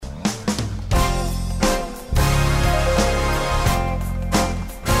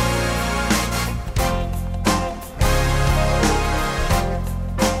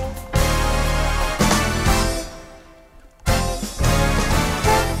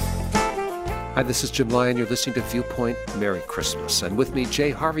Hi, this is Jim Lyon. You're listening to Viewpoint. Merry Christmas. And with me,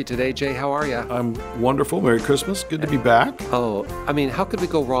 Jay Harvey today. Jay, how are you? I'm wonderful. Merry Christmas. Good to be back. Oh, I mean, how could we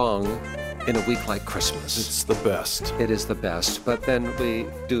go wrong in a week like Christmas? It's the best. It is the best. But then we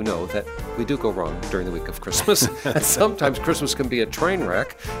do know that we do go wrong during the week of Christmas. And sometimes Christmas can be a train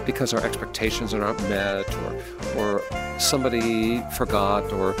wreck because our expectations are not met, or somebody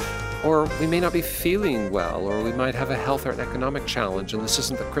forgot, or we may not be feeling well, or we might have a health or an economic challenge, and this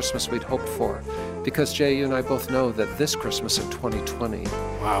isn't the Christmas we'd hoped for. Because, Jay, you and I both know that this Christmas in 2020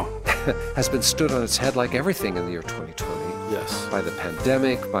 has been stood on its head like everything in the year 2020. Yes. By the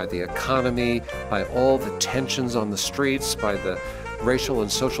pandemic, by the economy, by all the tensions on the streets, by the racial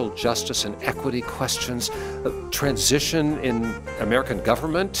and social justice and equity questions, transition in American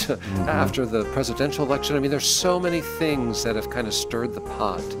government after the presidential election. I mean, there's so many things that have kind of stirred the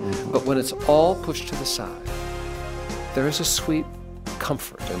pot. But when it's all pushed to the side, there is a sweet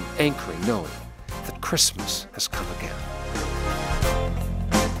comfort and anchoring knowing that Christmas has come again.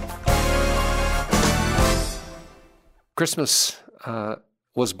 Christmas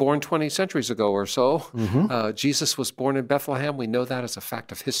was born 20 centuries ago or so. Jesus was born in Bethlehem. We know that as a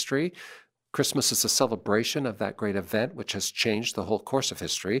fact of history. Christmas is a celebration of that great event, which has changed the whole course of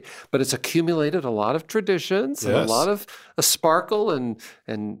history. But it's accumulated a lot of traditions and a lot of sparkle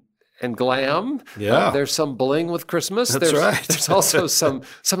and glam. There's some bling with Christmas. That's right. There's also some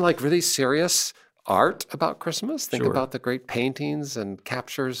like really serious art about Christmas. Think about the great paintings and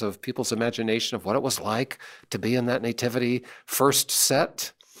captures of people's imagination of what it was like to be in that nativity first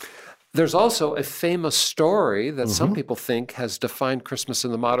set. There's also a famous story that some people think has defined Christmas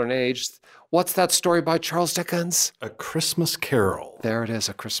in the modern age. What's that story by Charles Dickens? A Christmas Carol. There it is,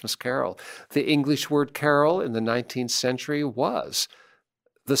 A Christmas Carol. The English word carol in the 19th century was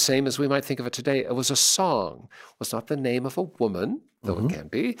the same as we might think of it today. It was a song. It was not the name of a woman, though it can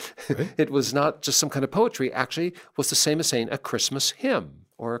be. Right. It was not just some kind of poetry. Actually, it was the same as saying a Christmas hymn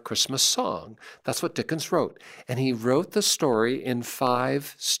or a Christmas song. That's what Dickens wrote. And he wrote the story in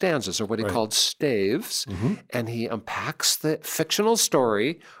 5 stanzas, or what he called staves. And he unpacks the fictional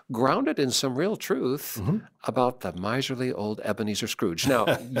story, grounded in some real truth about the miserly old Ebenezer Scrooge. Now,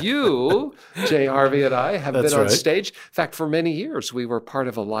 you, Jay Harvey, and I have been on stage. In fact, for many years, we were part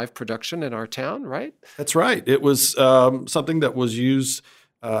of a live production in our town, right? That's right. It was something that was used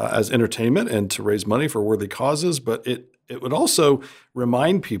as entertainment and to raise money for worthy causes, but it would also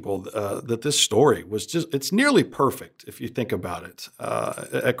remind people that this story was it's nearly perfect if you think about it.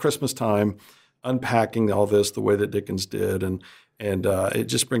 At Christmas time, unpacking all this the way that Dickens did, and it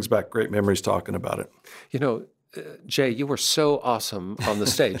just brings back great memories talking about it. You know, Jay, you were so awesome on the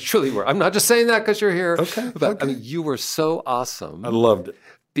stage. Truly were. I'm not just saying that because you're here. But I mean, you were so awesome. I loved it.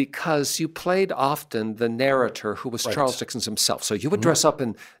 Because you played often the narrator who was Charles Dickens himself. So you would dress up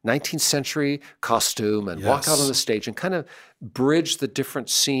in 19th century costume and walk out on the stage and kind of bridge the different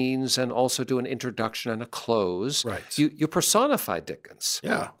scenes and also do an introduction and a close. Right. You personified Dickens.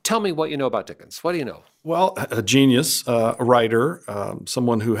 Yeah. Tell me what you know about Dickens. What do you know? Well, a genius, a writer,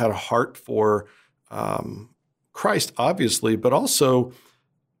 someone who had a heart for Christ, obviously, but also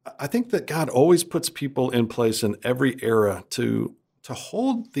I think that God always puts people in place in every era to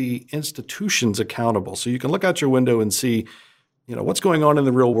hold the institutions accountable. So you can look out your window and see, what's going on in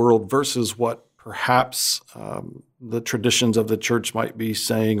the real world versus what perhaps the traditions of the church might be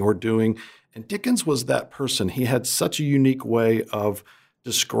saying or doing. And Dickens was that person. He had such a unique way of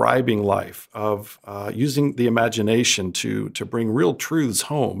describing life, of using the imagination to bring real truths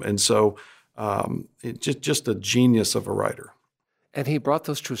home. And so just a genius of a writer. And he brought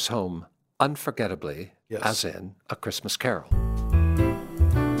those truths home unforgettably, as in A Christmas Carol.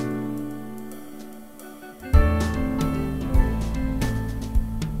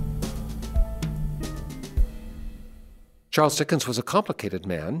 Charles Dickens was a complicated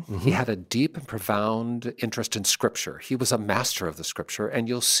man. He had a deep and profound interest in Scripture. He was a master of the Scripture, and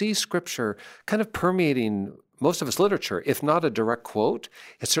you'll see Scripture kind of permeating most of his literature. If not a direct quote,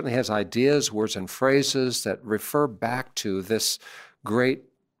 it certainly has ideas, words, and phrases that refer back to this great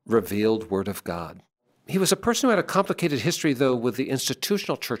revealed Word of God. He was a person who had a complicated history, though, with the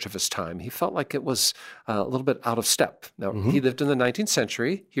institutional church of his time. He felt like it was a little bit out of step. Now, he lived in the 19th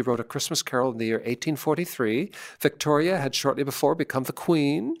century. He wrote A Christmas Carol in the year 1843. Victoria had shortly before become the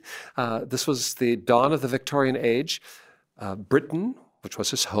queen. This was the dawn of the Victorian age. Britain, which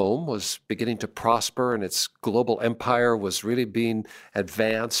was his home, was beginning to prosper, and its global empire was really being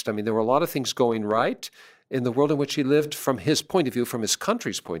advanced. I mean, there were a lot of things going right in the world in which he lived from his point of view, from his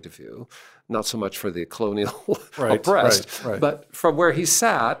country's point of view, not so much for the colonial oppressed, but from where he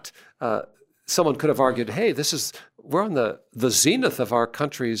sat, someone could have argued, hey, we're on the zenith of our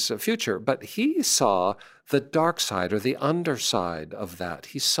country's future. But he saw the dark side or the underside of that.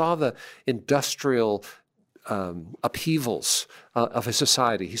 He saw the industrial upheavals of his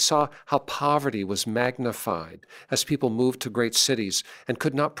society. He saw how poverty was magnified as people moved to great cities and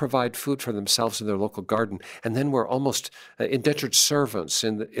could not provide food for themselves in their local garden, and then were almost indentured servants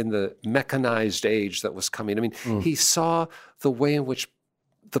in the mechanized age that was coming. I mean, he saw the way in which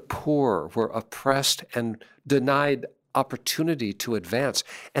the poor were oppressed and denied opportunity to advance.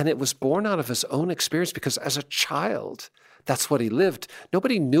 And it was born out of his own experience because as a child, that's what he lived.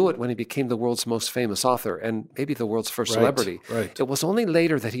 Nobody knew it when he became the world's most famous author and maybe the world's first celebrity. Right. It was only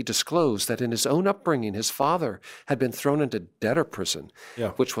later that he disclosed that in his own upbringing, his father had been thrown into debtor prison,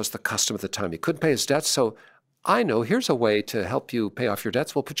 which was the custom at the time. He couldn't pay his debts, so I know, here's a way to help you pay off your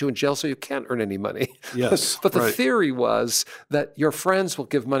debts. We'll put you in jail so you can't earn any money. Yes. But the theory was that your friends will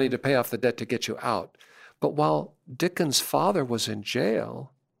give money to pay off the debt to get you out. But while Dickens' father was in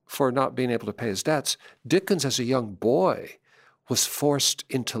jail for not being able to pay his debts, Dickens, as a young boy, was forced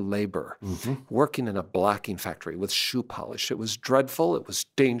into labor, working in a blacking factory with shoe polish. It was dreadful, it was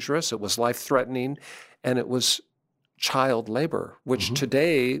dangerous, it was life-threatening, and it was child labor, which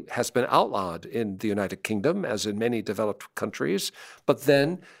today has been outlawed in the United Kingdom, as in many developed countries. But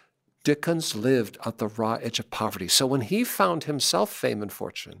then Dickens lived at the raw edge of poverty. So when he found himself fame and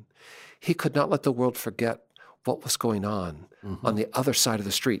fortune, he could not let the world forget what was going on the other side of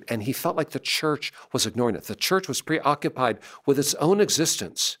the street. And he felt like the church was ignoring it. The church was preoccupied with its own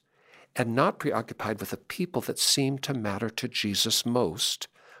existence and not preoccupied with the people that seemed to matter to Jesus most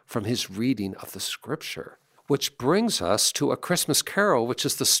from his reading of the scripture. Which brings us to A Christmas Carol, which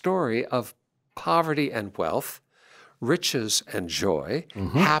is the story of poverty and wealth, riches and joy,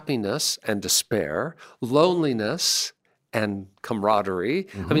 happiness and despair, loneliness and camaraderie.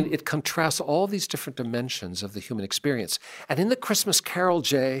 I mean, it contrasts all these different dimensions of the human experience. And in The Christmas Carol,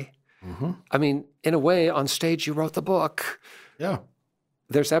 Jay, I mean, in a way, on stage, you wrote the book. Yeah.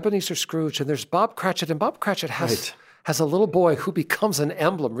 There's Ebenezer Scrooge and there's Bob Cratchit. And Bob Cratchit has a little boy who becomes an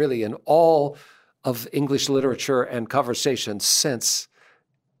emblem, really, in all of English literature and conversation since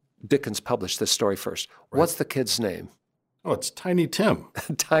Dickens published this story first. What's the kid's name? Oh, it's Tiny Tim.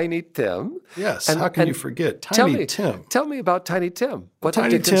 Tiny Tim. Yes. How can you forget Tiny Tim? Tell me about Tiny Tim. What Tiny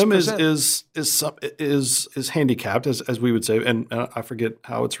did Dickens Tim present? is handicapped, as we would say, and I forget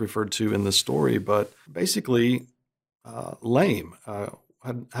how it's referred to in the story, but basically lame.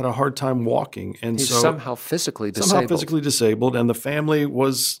 Had a hard time walking, and he's so somehow physically disabled. And the family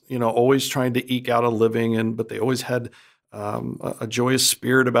was, always trying to eke out a living, but they always had a joyous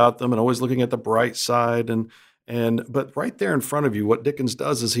spirit about them, and always looking at the bright side. But right there in front of you, what Dickens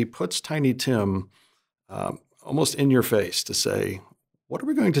does is he puts Tiny Tim almost in your face to say, "What are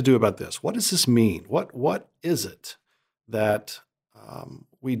we going to do about this? What does this mean? What is it that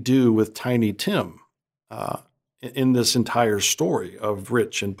we do with Tiny Tim?" In this entire story of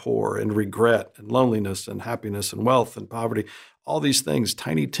rich and poor and regret and loneliness and happiness and wealth and poverty, all these things,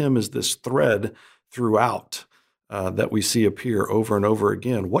 Tiny Tim is this thread throughout that we see appear over and over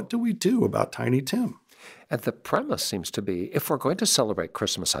again. What do we do about Tiny Tim? And the premise seems to be, if we're going to celebrate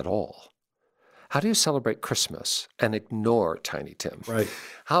Christmas at all, how do you celebrate Christmas and ignore Tiny Tim? Right.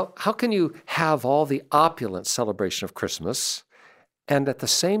 How can you have all the opulent celebration of Christmas and at the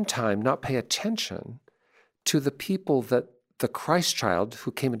same time not pay attention to the people that the Christ child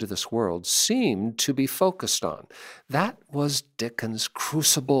who came into this world seemed to be focused on? That was Dickens'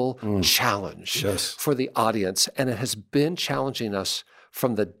 crucible challenge for the audience, and it has been challenging us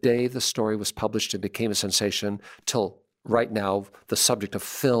from the day the story was published and became a sensation till right now, the subject of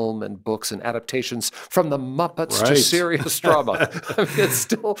film and books and adaptations from the Muppets to serious drama. I mean, it's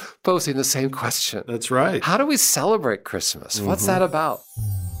still posing the same question. That's right. How do we celebrate Christmas? What's that about?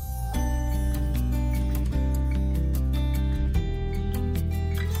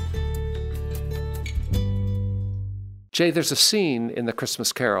 Jay, there's a scene in The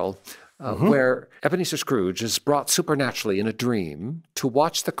Christmas Carol where Ebenezer Scrooge is brought supernaturally in a dream to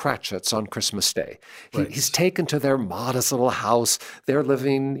watch the Cratchits on Christmas Day. He's taken to their modest little house. They're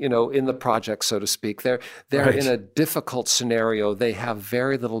living, in the project, so to speak. They're in a difficult scenario. They have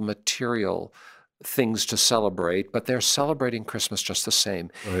very little material things to celebrate, but they're celebrating Christmas just the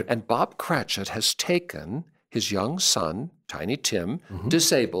same. Right. And Bob Cratchit has taken his young son, Tiny Tim,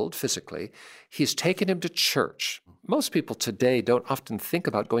 disabled physically. He's taken him to church. Most people today don't often think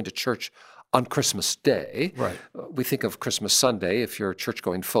about going to church on Christmas Day. Right. We think of Christmas Sunday. If you're a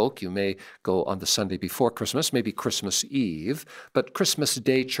church-going folk, you may go on the Sunday before Christmas, maybe Christmas Eve. But Christmas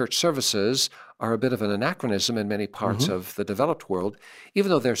Day church services are a bit of an anachronism in many parts Mm-hmm. of the developed world, even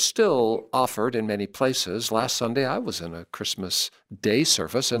though they're still offered in many places. Last Sunday, I was in a Christmas Day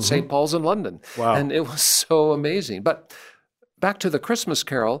service at St. Paul's in London, Wow. and it was so amazing. But back to the Christmas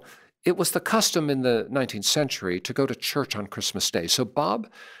carol, it was the custom in the 19th century to go to church on Christmas Day. So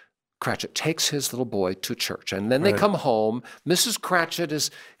Bob Cratchit takes his little boy to church, and then they Right. come home. Mrs. Cratchit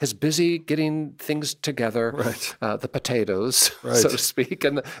is busy getting things together, Right. the potatoes, Right. so to speak,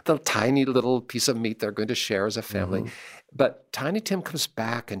 and the tiny little piece of meat they're going to share as a family. But Tiny Tim comes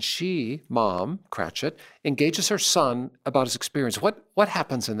back, and she, Mom Cratchit, engages her son about his experience. What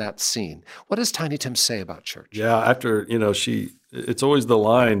happens in that scene? What does Tiny Tim say about church? Yeah, after, it's always the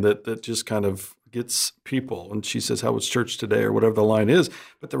line that just kind of gets people. And she says, "How was church today?" or whatever the line is.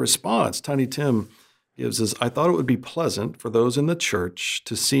 But the response Tiny Tim gives is, "I thought it would be pleasant for those in the church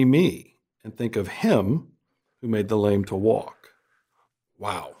to see me and think of him who made the lame to walk."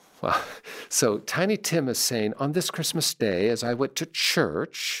 Wow. Well, so Tiny Tim is saying, on this Christmas Day, as I went to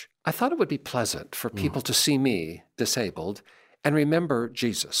church, I thought it would be pleasant for people to see me, disabled, and remember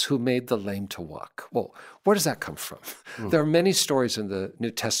Jesus, who made the lame to walk. Well, where does that come from? There are many stories in the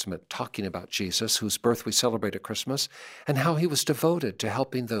New Testament talking about Jesus, whose birth we celebrate at Christmas, and how he was devoted to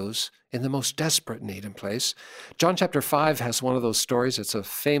helping those in the most desperate need and place. John chapter 5 has one of those stories. It's a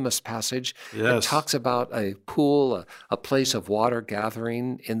famous passage. It Yes. talks about a pool, a place of water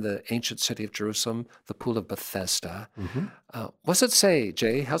gathering in the ancient city of Jerusalem, the pool of Bethesda. What's it say,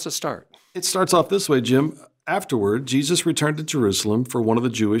 Jay? How's it start? It starts off this way, Jim. Afterward, Jesus returned to Jerusalem for one of the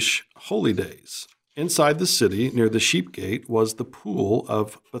Jewish holy days. Inside the city, near the sheep gate, was the pool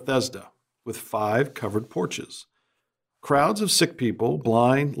of Bethesda, with 5 covered porches. Crowds of sick people,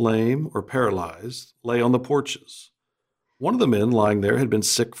 blind, lame, or paralyzed, lay on the porches. One of the men lying there had been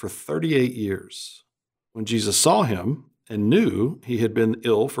sick for 38 years. When Jesus saw him and knew he had been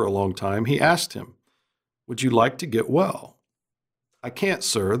ill for a long time, he asked him, "Would you like to get well?" "I can't,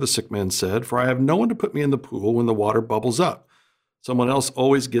 sir," the sick man said, "for I have no one to put me in the pool when the water bubbles up. Someone else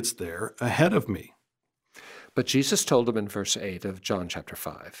always gets there ahead of me." But Jesus told him in verse 8 of John chapter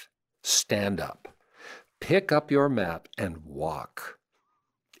 5, "Stand up, pick up your mat, and walk."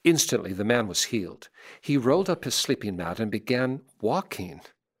 Instantly the man was healed. He rolled up his sleeping mat and began walking.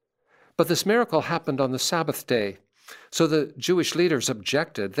 But this miracle happened on the Sabbath day. So the Jewish leaders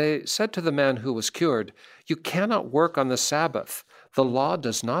objected. They said to the man who was cured, "You cannot work on the Sabbath. The law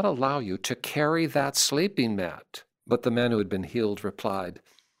does not allow you to carry that sleeping mat." But the man who had been healed replied,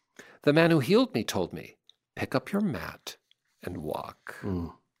 "The man who healed me told me, 'Pick up your mat and walk.'"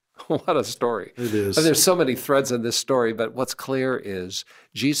 What a story. It is. And there's so many threads in this story, but what's clear is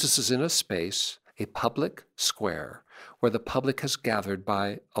Jesus is in a space, a public square, where the public has gathered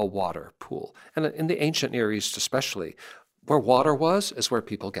by a water pool. And in the ancient Near East especially, where water was is where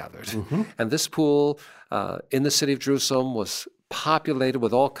people gathered. And this pool in the city of Jerusalem was populated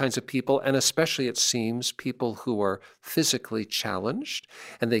with all kinds of people, and especially, it seems, people who were physically challenged.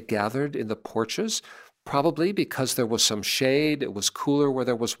 And they gathered in the porches, probably because there was some shade. It was cooler where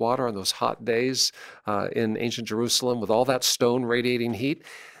there was water on those hot days in ancient Jerusalem with all that stone radiating heat.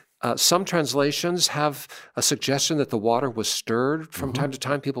 Some translations have a suggestion that the water was stirred from time to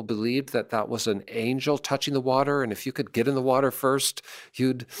time. People believed that that was an angel touching the water, and if you could get in the water first,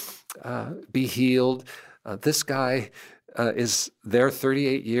 you'd be healed. This guy is there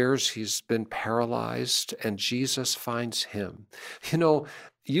 38 years. He's been paralyzed, and Jesus finds him. You know,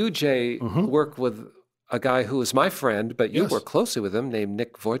 you, Jay, work with a guy who is my friend, but you Yes. work closely with him, named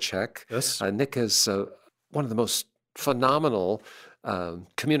Nick Wojcik. Yes. Nick is one of the most phenomenal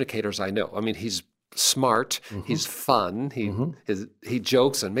communicators I know. I mean, he's smart, he's fun, he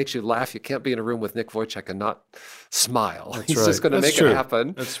jokes and makes you laugh. You can't be in a room with Nick Wojcik and not smile. He's right. just going to That's make true. it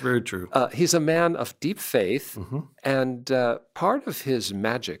happen. That's very true. He's a man of deep faith, and part of his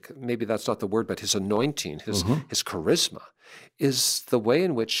magic, maybe that's not the word, but his anointing, his charisma, is the way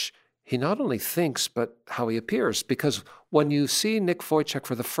in which he not only thinks, but how he appears. Because when you see Nick Wojcik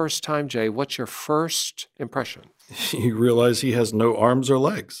for the first time, Jay, what's your first impression? You realize he has no arms or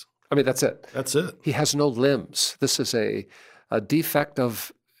legs. I mean, that's it. That's it. He has no limbs. This is a defect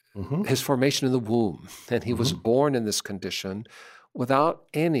of his formation in the womb. And he was born in this condition without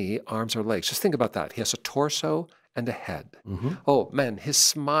any arms or legs. Just think about that. He has a torso and a head. Oh, man, his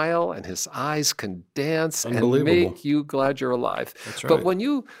smile and his eyes can dance and Unbelievable. make you glad you're alive. That's But right. when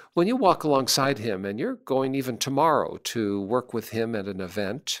you walk alongside him, and you're going even tomorrow to work with him at an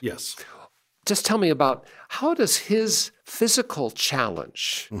event, Yes. just tell me about, how does his physical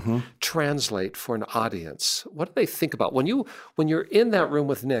challenge translate for an audience? What do they think about when you're in that room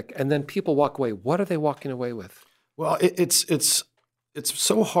with Nick and then people walk away? What are they walking away with? Well, it's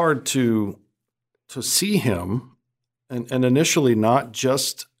so hard to to see him and initially not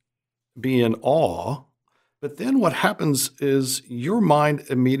just be in awe, but then what happens is your mind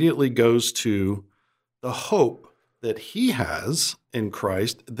immediately goes to the hope that he has in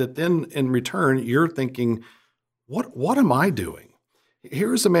Christ, that then in return you're thinking, what am I doing?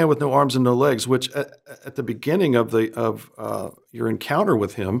 Here is a man with no arms and no legs, which at the beginning of your encounter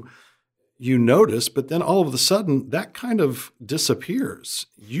with him, you notice, but then all of a sudden that kind of disappears.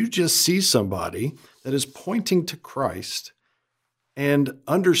 You just see somebody that is pointing to Christ and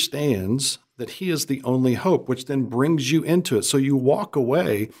understands that he is the only hope, which then brings you into it. So you walk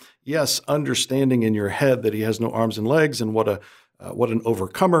away, yes, understanding in your head that he has no arms and legs and what an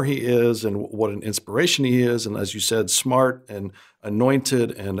overcomer he is and what an inspiration he is. And as you said, smart and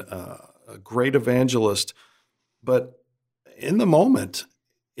anointed and a great evangelist. But in the moment,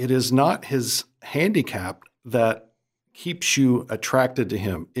 it is not his handicap that keeps you attracted to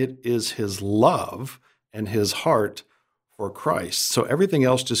him. It is his love and his heart for Christ. So everything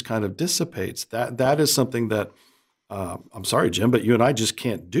else just kind of dissipates. That is something that, I'm sorry, Jim, but you and I just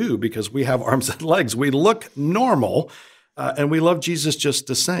can't do because we have arms and legs. We look normal and we love Jesus just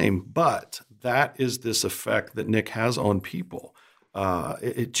the same. But that is this effect that Nick has on people.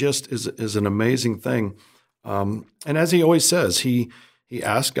 It just is an amazing thing. And as he always says, he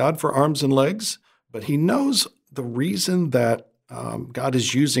asks God for arms and legs, but he knows the reason that God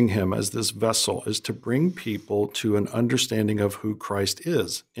is using him as this vessel is to bring people to an understanding of who Christ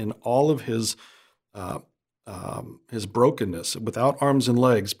is in all of his brokenness. Without arms and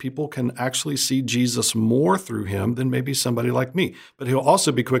legs, people can actually see Jesus more through him than maybe somebody like me. But he'll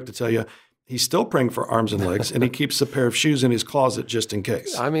also be quick to tell you, he's still praying for arms and legs, and he keeps a pair of shoes in his closet just in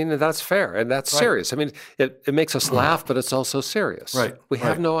case. I mean, that's fair, and that's serious. I mean, it makes us laugh, but it's also serious. Right. We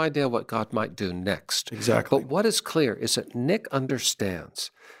have no idea what God might do next. Exactly. But what is clear is that Nick understands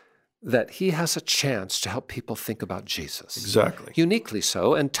that he has a chance to help people think about Jesus. Exactly. Uniquely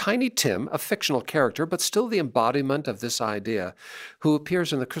so. And Tiny Tim, a fictional character, but still the embodiment of this idea, who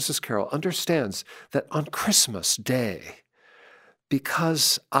appears in the Christmas Carol, understands that on Christmas Day,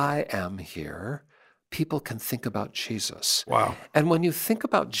 because I am here, people can think about Jesus. Wow. And when you think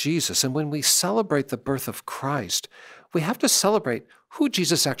about Jesus and when we celebrate the birth of Christ, we have to celebrate who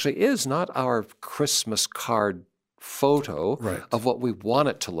Jesus actually is, not our Christmas card photo of what we want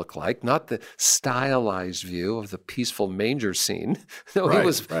it to look like, not the stylized view of the peaceful manger scene. No,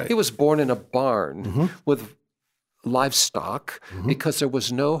 he was born in a barn with livestock because there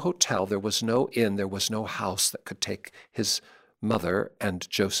was no hotel, there was no inn, there was no house that could take his mother and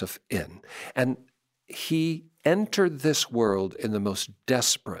Joseph in. And he entered this world in the most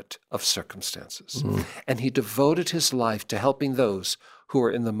desperate of circumstances. And he devoted his life to helping those who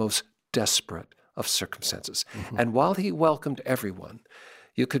were in the most desperate of circumstances. And while he welcomed everyone,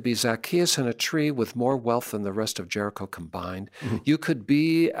 you could be Zacchaeus in a tree with more wealth than the rest of Jericho combined. You could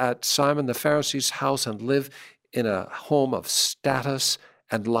be at Simon the Pharisee's house and live in a home of status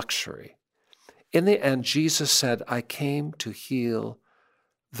and luxury. In the end, Jesus said, I came to heal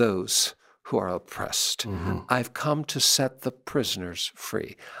those who are oppressed. I've come to set the prisoners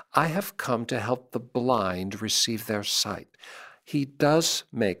free. I have come to help the blind receive their sight. He does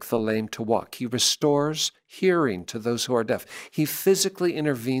make the lame to walk. He restores hearing to those who are deaf. He physically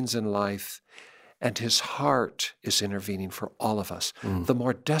intervenes in life, and his heart is intervening for all of us. The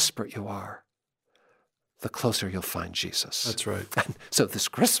more desperate you are, the closer you'll find Jesus. That's right. And so this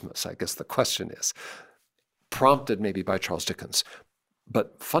Christmas, I guess the question is, prompted maybe by Charles Dickens,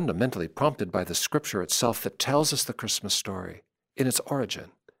 but fundamentally prompted by the scripture itself that tells us the Christmas story in its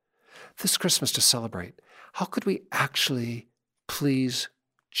origin. This Christmas to celebrate, how could we actually please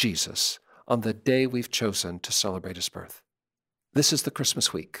Jesus on the day we've chosen to celebrate his birth? This is the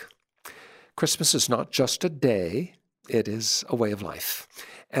Christmas week. Christmas is not just a day, it is a way of life.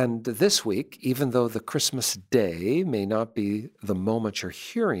 And this week, even though the Christmas day may not be the moment you're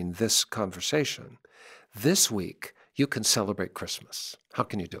hearing this conversation, this week you can celebrate Christmas. How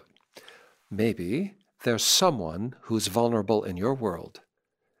can you do it? Maybe there's someone who's vulnerable in your world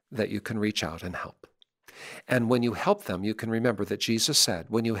that you can reach out and help. And when you help them, you can remember that Jesus said,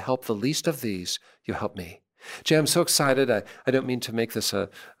 when you help the least of these, you help me. Jay, I'm so excited. I don't mean to make this a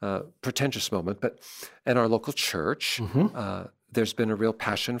pretentious moment, but in our local church, there's been a real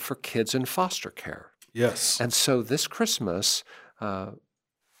passion for kids in foster care. Yes. And so this Christmas,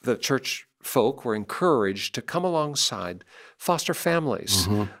 the church folk were encouraged to come alongside foster families,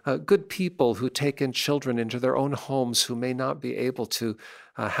 good people who take in children into their own homes who may not be able to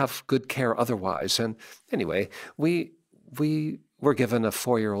have good care otherwise. And anyway, we were given a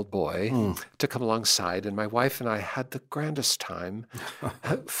 4-year-old boy Mm. to come alongside, and my wife and I had the grandest time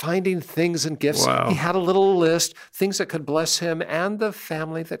finding things and gifts. Wow. He had a little list, things that could bless him and the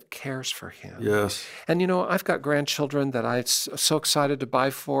family that cares for him. Yes. And I've got grandchildren that I'm so excited to buy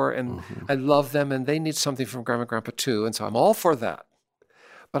for, and Mhm. I love them, and they need something from Grandma and Grandpa too, and so I'm all for that.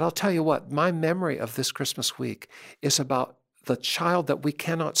 But I'll tell you what, my memory of this Christmas week is about the child that we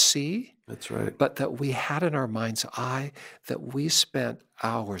cannot see, That's right. but that we had in our mind's eye, that we spent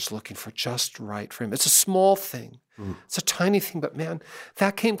hours looking for just right for him. It's a small thing. Mm. It's a tiny thing, but man,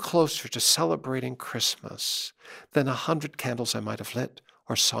 that came closer to celebrating Christmas than 100 candles I might have lit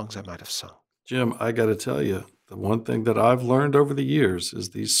or songs I might have sung. Jim, I got to tell you, the one thing that I've learned over the years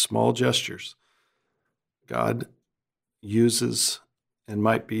is these small gestures. God uses, and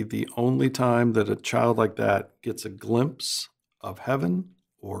might be the only time that a child like that gets a glimpse of heaven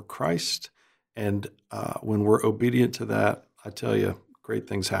or Christ. And when we're obedient to that, I tell you, great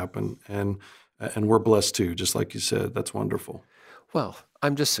things happen. And we're blessed too, just like you said. That's wonderful. Well,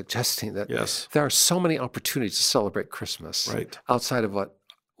 I'm just suggesting that Yes. there are so many opportunities to celebrate Christmas Right. outside of what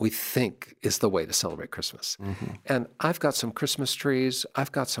we think is the way to celebrate Christmas. Mm-hmm. And I've got some Christmas trees.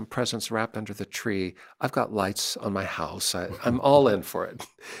 I've got some presents wrapped under the tree. I've got lights on my house. I'm all in for it.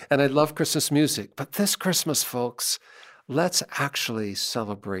 And I love Christmas music. But this Christmas, folks, let's actually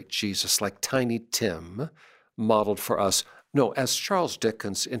celebrate Jesus like Tiny Tim modeled for us. No, as Charles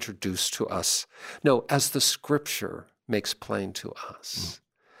Dickens introduced to us. No, as the Scripture makes plain to us,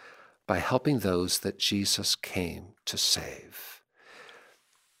 by helping those that Jesus came to save.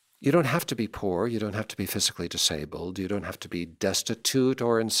 You don't have to be poor. You don't have to be physically disabled. You don't have to be destitute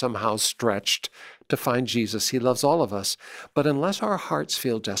or in somehow stretched to find Jesus. He loves all of us. But unless our hearts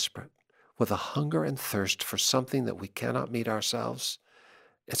feel desperate with a hunger and thirst for something that we cannot meet ourselves,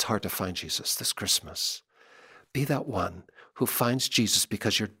 it's hard to find Jesus this Christmas. Be that one who finds Jesus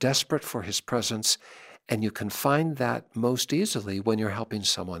because you're desperate for his presence, and you can find that most easily when you're helping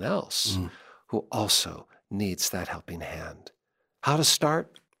someone else who also needs that helping hand. How to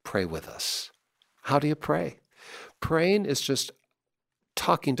start? Pray with us. How do you pray? Praying is just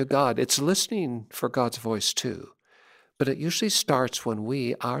talking to God. It's listening for God's voice too. But it usually starts when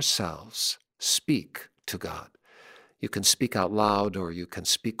we ourselves speak to God. You can speak out loud or you can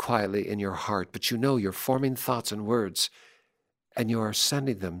speak quietly in your heart, but you're forming thoughts and words and you are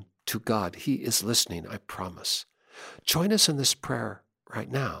sending them to God. He is listening, I promise. Join us in this prayer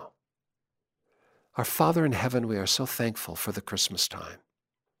right now. Our Father in heaven, we are so thankful for the Christmas time.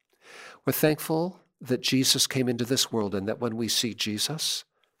 We're thankful that Jesus came into this world and that when we see Jesus,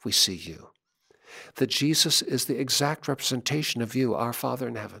 we see you. That Jesus is the exact representation of you, our Father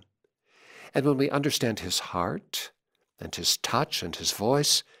in heaven. And when we understand his heart and his touch and his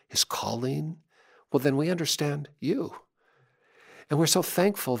voice, his calling, well, then we understand you. And we're so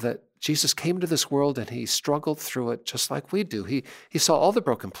thankful that Jesus came to this world and he struggled through it just like we do. He saw all the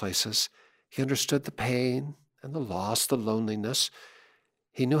broken places. He understood the pain and the loss, the loneliness.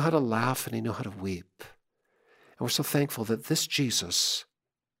 He knew how to laugh and he knew how to weep. And we're so thankful that this Jesus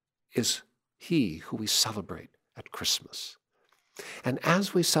is he who we celebrate at Christmas. And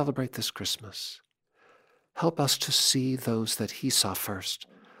as we celebrate this Christmas, help us to see those that he saw first.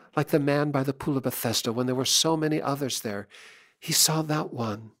 Like the man by the pool of Bethesda, when there were so many others there, he saw that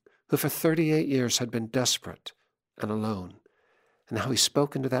one who for 38 years had been desperate and alone. And how he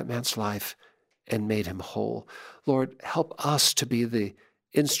spoke into that man's life and made him whole. Lord, help us to be the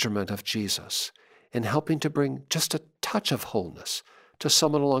instrument of Jesus in helping to bring just a touch of wholeness to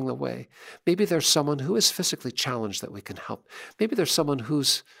someone along the way. Maybe there's someone who is physically challenged that we can help. Maybe there's someone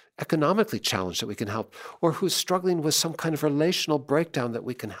who's economically challenged that we can help, or who's struggling with some kind of relational breakdown that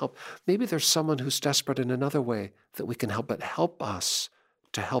we can help. Maybe there's someone who's desperate in another way that we can help, but help us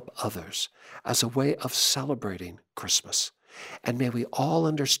to help others as a way of celebrating Christmas. And may we all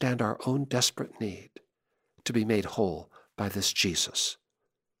understand our own desperate need to be made whole by this Jesus,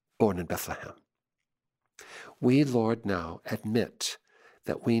 born in Bethlehem. We, Lord, now admit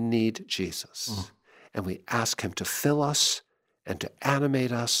that we need Jesus, and we ask him to fill us and to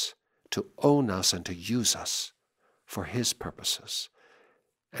animate us, to own us and to use us for his purposes.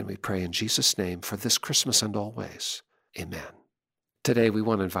 And we pray in Jesus' name for this Christmas and always. Amen. Today, we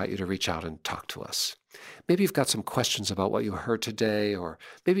want to invite you to reach out and talk to us. Maybe you've got some questions about what you heard today, or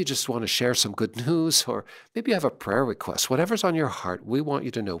maybe you just want to share some good news, or maybe you have a prayer request. Whatever's on your heart, we want you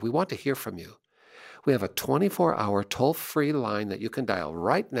to know. We want to hear from you. We have a 24-hour toll-free line that you can dial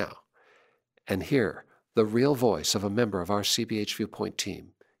right now and hear the real voice of a member of our CBH Viewpoint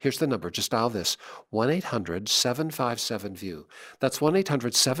team. Here's the number. Just dial this, 1-800-757-VIEW. That's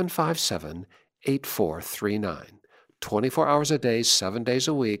 1-800-757-8439. 24 hours a day, 7 days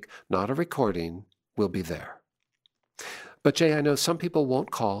a week, not a recording, we'll be there. But Jay, I know some people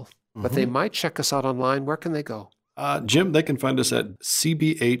won't call, but they might check us out online. Where can they go? Jim, they can find us at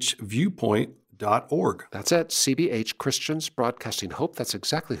cbhviewpoint.org. That's it, CBH, Christians Broadcasting Hope. That's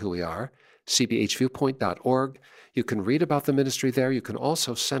exactly who we are, cbhviewpoint.org. You can read about the ministry there. You can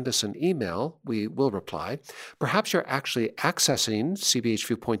also send us an email. We will reply. Perhaps you're actually accessing CBH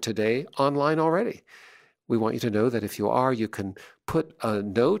Viewpoint today online already. We want you to know that if you are, you can put a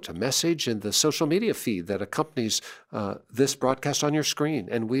note, a message in the social media feed that accompanies this broadcast on your screen,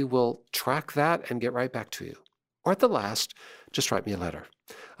 and we will track that and get right back to you. Or at the last, just write me a letter.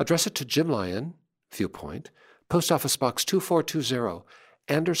 Address it to Jim Lyon, Viewpoint, Post Office Box 2420,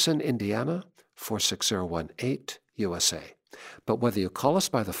 Anderson, Indiana, 46018, USA. But whether you call us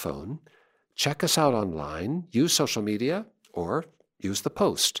by the phone, check us out online, use social media, or use the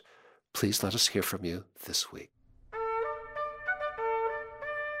post, please let us hear from you this week.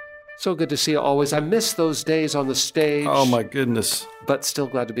 So good to see you always. I miss those days on the stage. Oh, my goodness. But still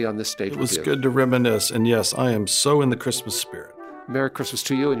glad to be on this stage with you. It was good to reminisce. And yes, I am so in the Christmas spirit. Merry Christmas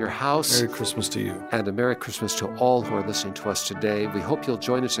to you and your house. Merry Christmas to you. And a Merry Christmas to all who are listening to us today. We hope you'll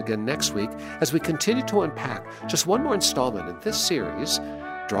join us again next week as we continue to unpack just one more installment in this series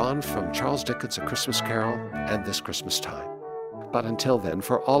drawn from Charles Dickens' A Christmas Carol and This Christmas Time. But until then,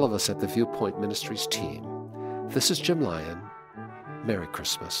 for all of us at the Viewpoint Ministries team, this is Jim Lyon. Merry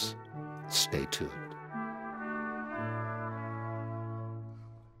Christmas. Stay tuned.